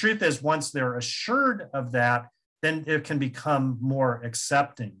 Because the truth is, once they're assured of that, then it can become more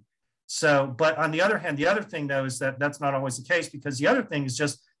accepting. So, but on the other hand, the other thing though is that that's not always the case, because the other thing is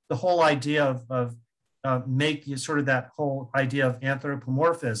just the whole idea of that whole idea of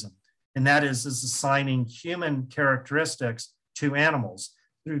anthropomorphism. And that is assigning human characteristics to animals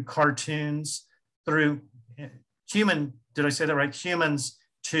through cartoons, through did I say that right? Humans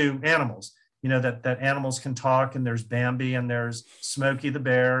to animals. That animals can talk, and there's Bambi, and there's Smokey the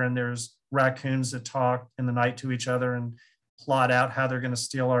bear, and there's raccoons that talk in the night to each other and plot out how they're going to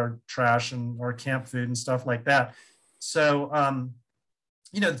steal our trash and our camp food and stuff like that. So,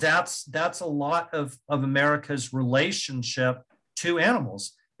 that's a lot of America's relationship to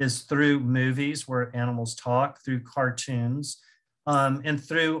animals, is through movies where animals talk, through cartoons, and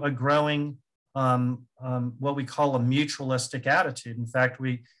through a growing what we call a mutualistic attitude. In fact,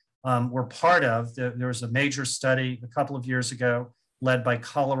 we're part of, there was a major study a couple of years ago led by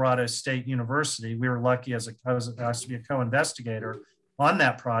Colorado State University. We were lucky, I was asked to be a co-investigator on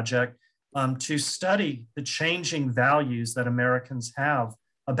that project, to study the changing values that Americans have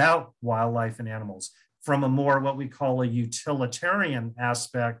about wildlife and animals, from a more what we call a utilitarian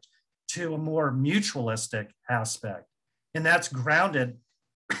aspect to a more mutualistic aspect. And that's grounded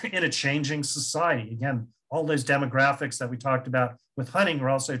in a changing society. Again, all those demographics that we talked about with hunting are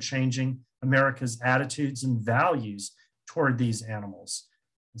also changing America's attitudes and values toward these animals.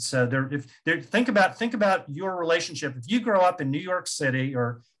 So think about your relationship. If you grow up in New York City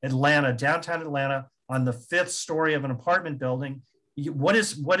or Atlanta, downtown Atlanta, on the 5th story of an apartment building,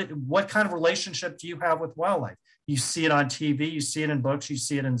 what kind of relationship do you have with wildlife? You see it on TV, you see it in books, you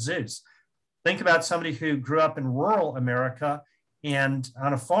see it in zoos. Think about somebody who grew up in rural America and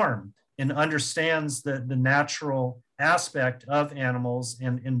on a farm. and understands the natural aspect of animals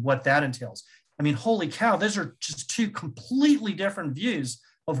and what that entails. I mean, holy cow, those are just two completely different views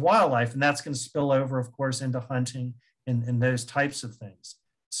of wildlife. And that's going to spill over, of course, into hunting and those types of things.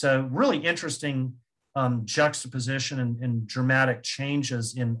 So really interesting juxtaposition and dramatic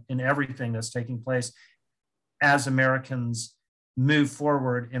changes in everything that's taking place as Americans move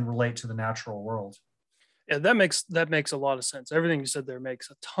forward and relate to the natural world. Yeah, that makes a lot of sense. Everything you said there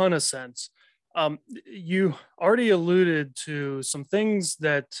makes a ton of sense. You already alluded to some things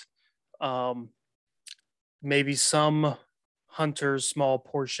that maybe some hunters, small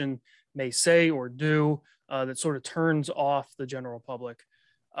portion, may say or do that sort of turns off the general public.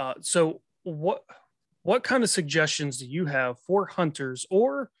 So what kind of suggestions do you have for hunters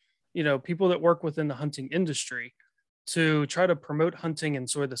or people that work within the hunting industry to try to promote hunting in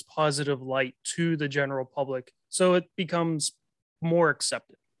sort of this positive light to the general public so it becomes more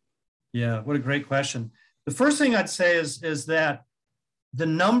accepted? Yeah, what a great question. The first thing I'd say is that the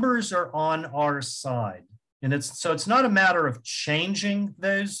numbers are on our side. And it's not a matter of changing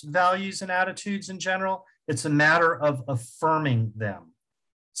those values and attitudes in general. It's a matter of affirming them.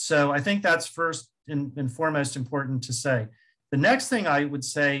 So I think that's first and foremost important to say. The next thing I would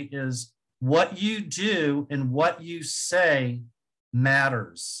say is what you do and what you say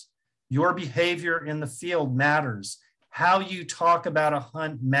matters. Your behavior in the field matters. How you talk about a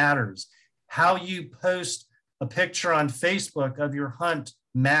hunt matters. How you post a picture on Facebook of your hunt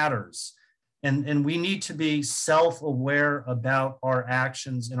matters. And we need to be self-aware about our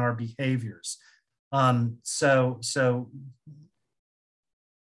actions and our behaviors. So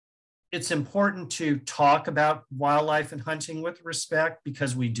it's important to talk about wildlife and hunting with respect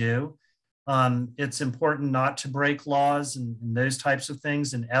because we do. It's important not to break laws and those types of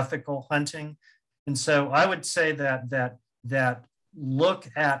things in ethical hunting. And so I would say that look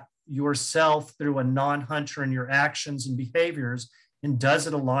at yourself through a non-hunter and your actions and behaviors, and does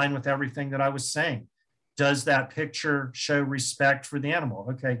it align with everything that I was saying? Does that picture show respect for the animal?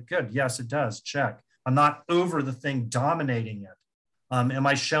 Okay, good. Yes, it does. Check. I'm not over the thing dominating it. Am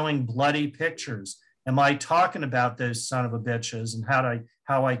I showing bloody pictures? Am I talking about those son of a bitches and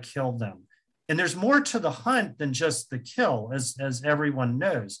how I killed them? And there's more to the hunt than just the kill, as everyone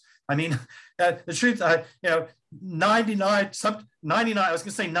knows. I mean, the truth, 99, I was going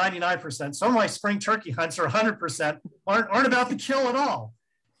to say 99%. Some of my spring turkey hunts are 100%, aren't about the kill at all.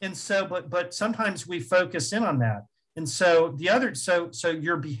 And so, but sometimes we focus in on that. And so so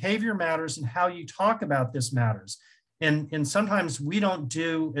your behavior matters and how you talk about this matters. And sometimes we don't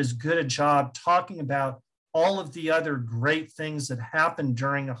do as good a job talking about all of the other great things that happen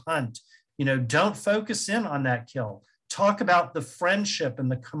during a hunt. Don't focus in on that kill. Talk about the friendship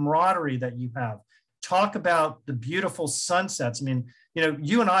and the camaraderie that you have. Talk about the beautiful sunsets. I mean,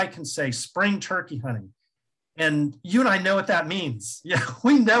 you and I can say spring turkey hunting, and you and I know what that means. Yeah,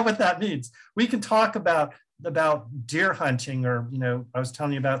 we know what that means. We can talk about deer hunting, or, I was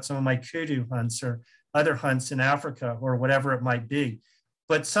telling you about some of my kudu hunts or other hunts in Africa or whatever it might be.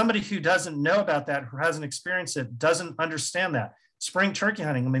 But somebody who doesn't know about that, who hasn't experienced it, doesn't understand that. Spring turkey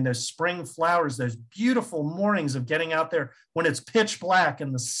hunting, I mean, those spring flowers, those beautiful mornings of getting out there when it's pitch black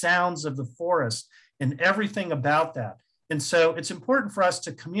and the sounds of the forest and everything about that. And so it's important for us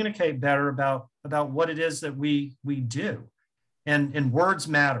to communicate better about what it is that we do. And words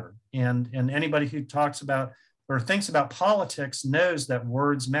matter. And anybody who talks about or thinks about politics knows that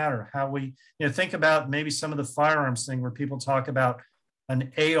words matter. How we think about maybe some of the firearms thing where people talk about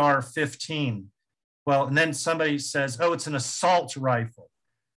an AR-15. Well, and then somebody says, oh, it's an assault rifle.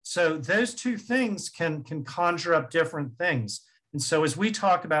 So those two things can conjure up different things. And so as we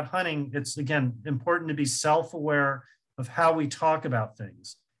talk about hunting, it's, again, important to be self-aware of how we talk about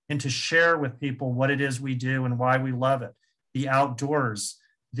things and to share with people what it is we do and why we love it. The outdoors,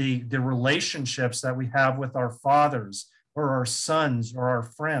 the relationships that we have with our fathers or our sons or our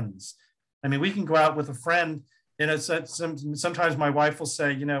friends. I mean, we can go out with a friend, and sometimes my wife will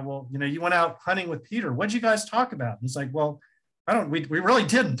say, you went out hunting with Peter. What'd you guys talk about? And it's like, well, we really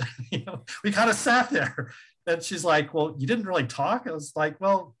didn't. We kind of sat there. And she's like, well, you didn't really talk? I was like,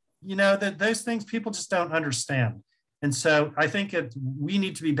 well, those things people just don't understand. And so I think we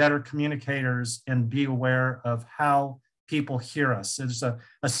need to be better communicators and be aware of how people hear us. There's a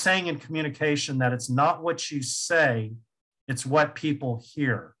saying in communication that it's not what you say, it's what people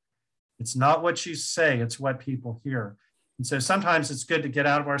hear. It's not what you say, it's what people hear. And so sometimes it's good to get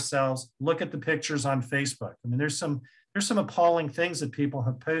out of ourselves, look at the pictures on Facebook. I mean, there's some appalling things that people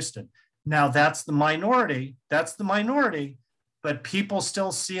have posted. Now that's the minority, but people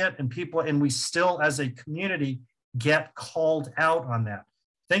still see it, and we still as a community get called out on that.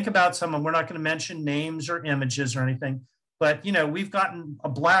 think about someone, we're not going to mention names or images or anything, but we've gotten a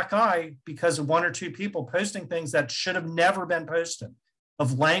black eye because of one or two people posting things that should have never been posted,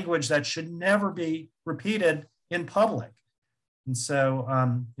 of language that should never be repeated in public. And so,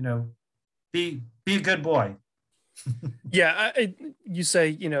 be a good boy. Yeah, you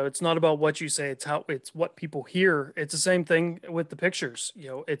say, it's not about what you say, it's what people hear. It's the same thing with the pictures.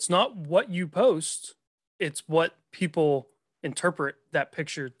 It's not what you post, it's what people interpret that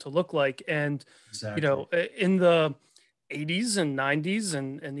picture to look like. And Exactly. in the 80s and 90s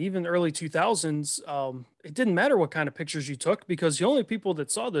and even early 2000s, it didn't matter what kind of pictures you took, because the only people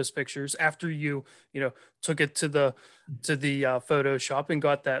that saw those pictures after took it to the Photoshop and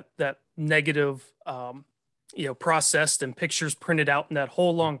got that negative processed and pictures printed out in that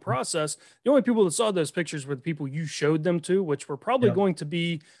whole long process, the only people that saw those pictures were the people you showed them to, which were probably Yep. going to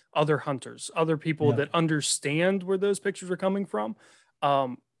be other hunters, other people Yep. that understand where those pictures are coming from.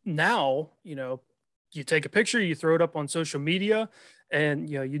 Now, you take a picture, you throw it up on social media, and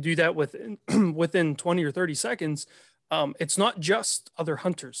you do that within 20 or 30 seconds. It's not just other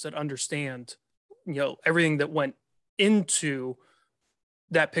hunters that understand everything that went into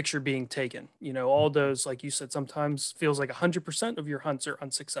that picture being taken. All those, like you said, sometimes feels like 100% of your hunts are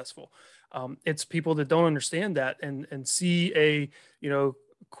unsuccessful. It's people that don't understand that and see a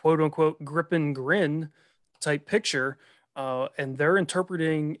quote unquote grip and grin type picture, and they're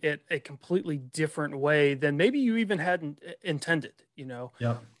interpreting it a completely different way than maybe you even hadn't intended.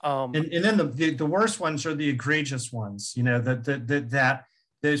 Yep. And then the worst ones are the egregious ones. That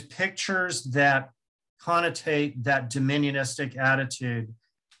those pictures that connotate that dominionistic attitude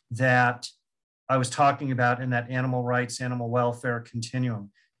that I was talking about in that animal rights, animal welfare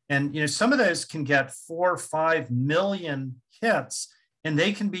continuum. And some of those can get 4 or 5 million hits, and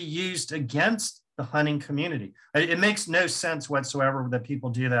they can be used against the hunting community. It makes no sense whatsoever that people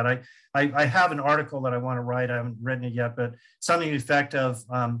do that. I have an article that I want to write. I haven't written it yet, but something to the effect of,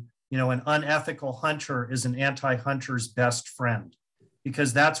 an unethical hunter is an anti-hunter's best friend,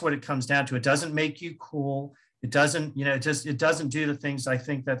 because that's what it comes down to. It doesn't make you cool. It doesn't, it doesn't do the things I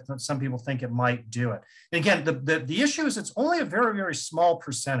think that some people think it might do it. And again, the issue is it's only a very, very small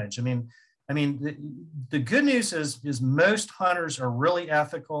percentage. I mean, the good news is most hunters are really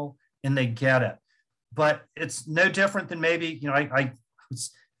ethical and they get it, but it's no different than maybe,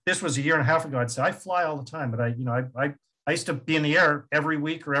 this was a year and a half ago. I'd say I fly all the time, but I used to be in the air every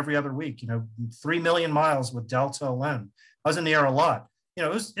week or every other week, 3 million miles with Delta alone. I was in the air a lot.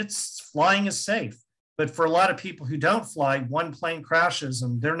 It's flying is safe. But for a lot of people who don't fly, one plane crashes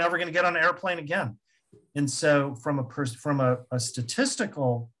and they're never going to get on an airplane again. And so from a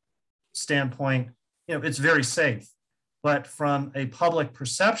statistical standpoint, it's very safe. But from a public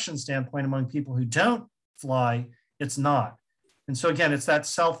perception standpoint, among people who don't fly, it's not. And so again, it's that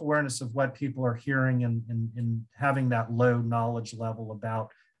self-awareness of what people are hearing and having that low knowledge level about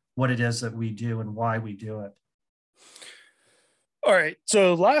what it is that we do and why we do it. All right.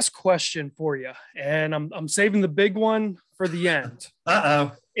 So last question for you, and I'm saving the big one for the end.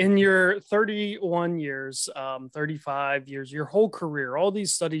 Uh-oh. In your 31 years, 35 years, your whole career, all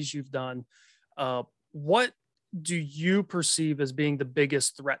these studies you've done, what do you perceive as being the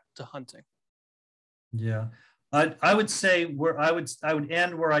biggest threat to hunting? Yeah, I would say where I would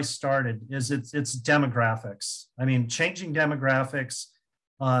end where I started is it's demographics. I mean, changing demographics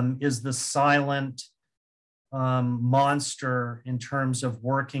is the silent monster in terms of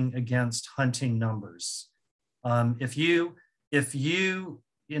working against hunting numbers. If you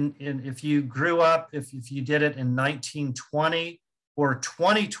grew up, if you did it in 1920 or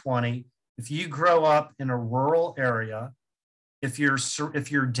 2020, if you grow up in a rural area, if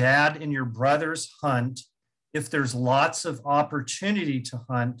your dad and your brothers hunt, if there's lots of opportunity to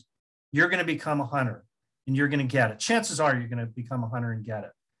hunt, you're going to become a hunter and you're going to get it. Chances are you're going to become a hunter and get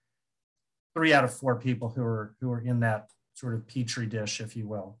it. 3 out of 4 people who are in that sort of petri dish, if you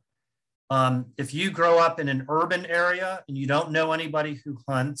will. If you grow up in an urban area and you don't know anybody who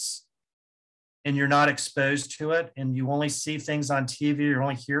hunts and you're not exposed to it and you only see things on TV or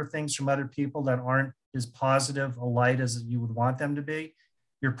only hear things from other people that aren't as positive a light as you would want them to be,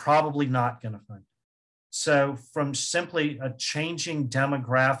 you're probably not going to hunt. So from simply a changing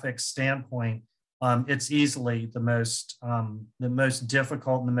demographic standpoint, it's easily the most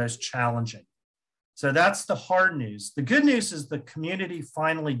difficult and the most challenging. So that's the hard news. The good news is the community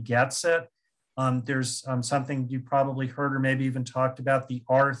finally gets it. There's something you probably heard or maybe even talked about, the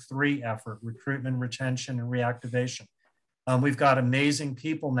R3 effort, recruitment, retention, and reactivation. We've got amazing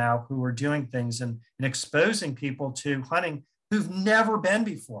people now who are doing things and exposing people to hunting who've never been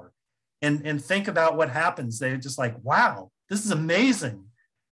before. And think about what happens. They're just like, wow, this is amazing.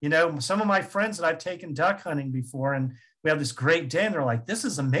 You know, some of my friends that I've taken duck hunting before, and we have this great day, and they're like, "This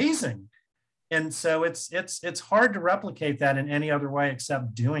is amazing." And so it's hard to replicate that in any other way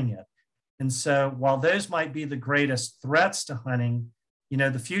except doing it. And so while those might be the greatest threats to hunting, you know,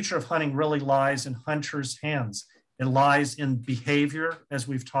 the future of hunting really lies in hunters' hands. It lies in behavior, as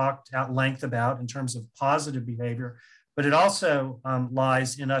we've talked at length about in terms of positive behavior, but it also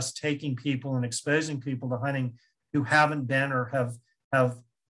lies in us taking people and exposing people to hunting who haven't been or have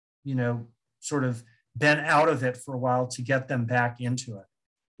you know, sort of been out of it for a while to get them back into it,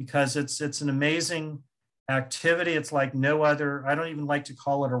 because it's an amazing activity. It's like no other. I don't even like to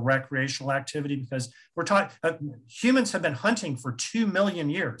call it a recreational activity, because we're talking, humans have been hunting for 2 million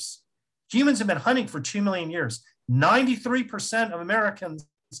years. Humans have been hunting for 2 million years. 93% of Americans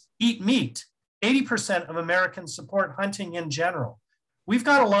eat meat. 80% of Americans support hunting in general. We've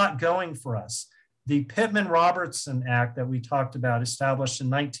got a lot going for us. The Pittman-Robertson Act that we talked about, established in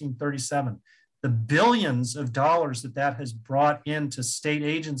 1937, the billions of dollars that has brought into state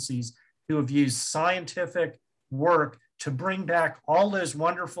agencies who have used scientific work to bring back all those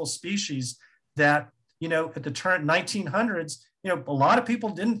wonderful species that, you know, at the turn 1900s, you know, a lot of people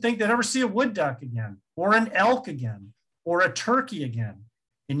didn't think they'd ever see a wood duck again, or an elk again, or a turkey again.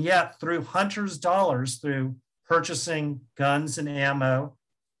 And yet, through hunters' dollars, through purchasing guns and ammo,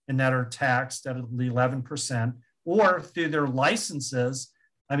 and that are taxed at 11%, or through their licenses,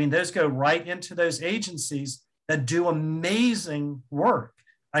 I mean, those go right into those agencies that do amazing work.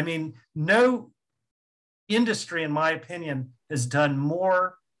 I mean, no industry, in my opinion, has done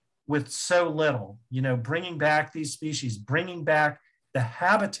more with so little, you know, bringing back these species, bringing back the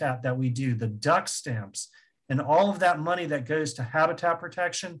habitat that we do, the duck stamps, and all of that money that goes to habitat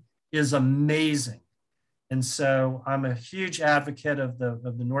protection is amazing. And so I'm a huge advocate of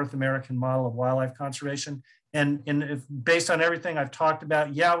the North American model of wildlife conservation. And if, based on everything I've talked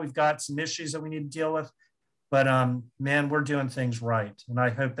about, yeah, we've got some issues that we need to deal with, but man, we're doing things right. And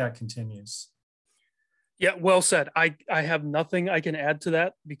I hope that continues. Yeah, well said. I have nothing I can add to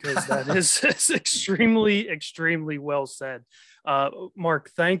that, because that is extremely, extremely well said.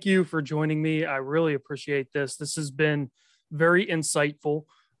 Mark, thank you for joining me. I really appreciate this. This has been very insightful,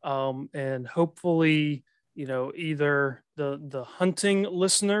 and hopefully, you know, either the hunting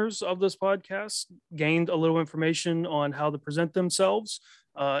listeners of this podcast gained a little information on how to present themselves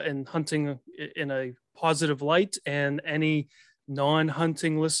and hunting in a positive light, and any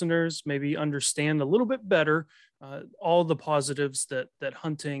non-hunting listeners maybe understand a little bit better all the positives that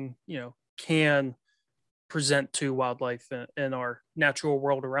hunting, you know, can present to wildlife and our natural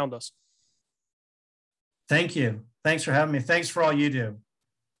world around us. Thank you. Thanks for having me. Thanks for all you do.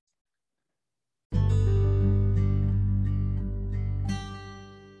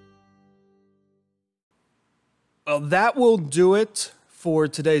 Well, that will do it for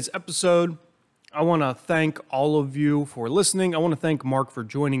today's episode. I want to thank all of you for listening. I want to thank Mark for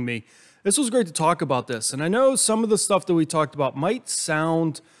joining me. This was great to talk about this. And I know some of the stuff that we talked about might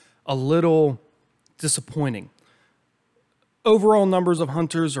sound a little disappointing. Overall numbers of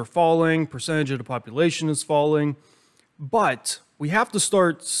hunters are falling, percentage of the population is falling, but we have to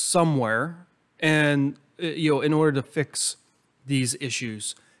start somewhere, and you know, in order to fix these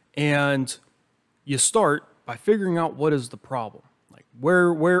issues. And you start by figuring out what is the problem. Like,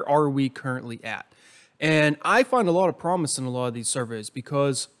 where are we currently at? And I find a lot of promise in a lot of these surveys,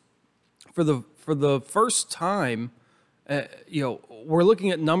 because for the first time, you know, we're looking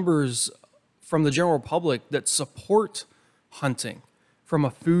at numbers from the general public that support hunting from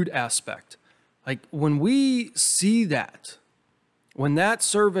a food aspect. Like, when we see that, when that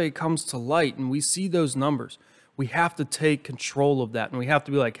survey comes to light and we see those numbers, we have to take control of that, and we have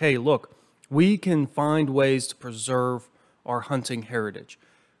to be like, hey, look, we can find ways to preserve our hunting heritage.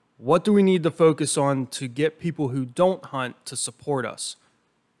 What do we need to focus on to get people who don't hunt to support us?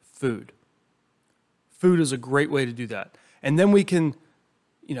 Food. Food is a great way to do that. And then we can,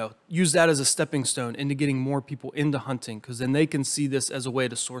 you know, use that as a stepping stone into getting more people into hunting, because then they can see this as a way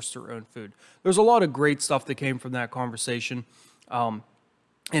to source their own food. There's a lot of great stuff that came from that conversation,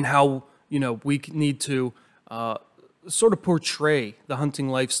 and how, you know, we need to sort of portray the hunting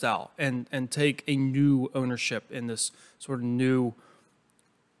lifestyle and take a new ownership in this sort of new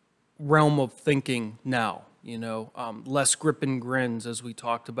realm of thinking now, you know, less grip and grins, as we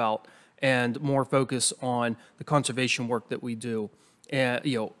talked about, and more focus on the conservation work that we do, and,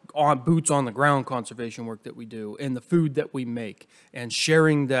 you know, on boots on the ground conservation work that we do, and the food that we make, and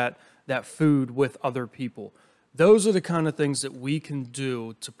sharing that food with other people. Those are the kind of things that we can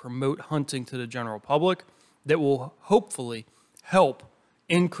do to promote hunting to the general public that will hopefully help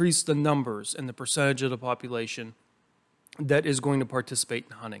increase the numbers and the percentage of the population that is going to participate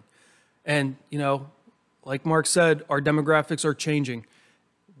in hunting. And, like Mark said, our demographics are changing.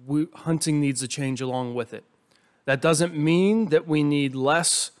 Hunting needs to change along with it. That doesn't mean that we need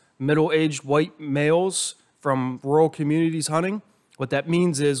less middle-aged white males from rural communities hunting. What that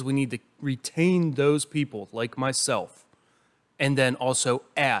means is we need to retain those people like myself, and then also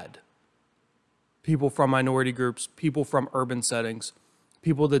add people from minority groups, people from urban settings,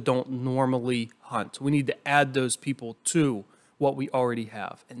 people that don't normally hunt. We need to add those people to what we already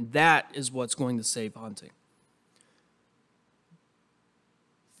have, and that is what's going to save hunting.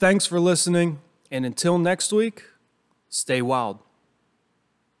 Thanks for listening, and until next week, stay wild.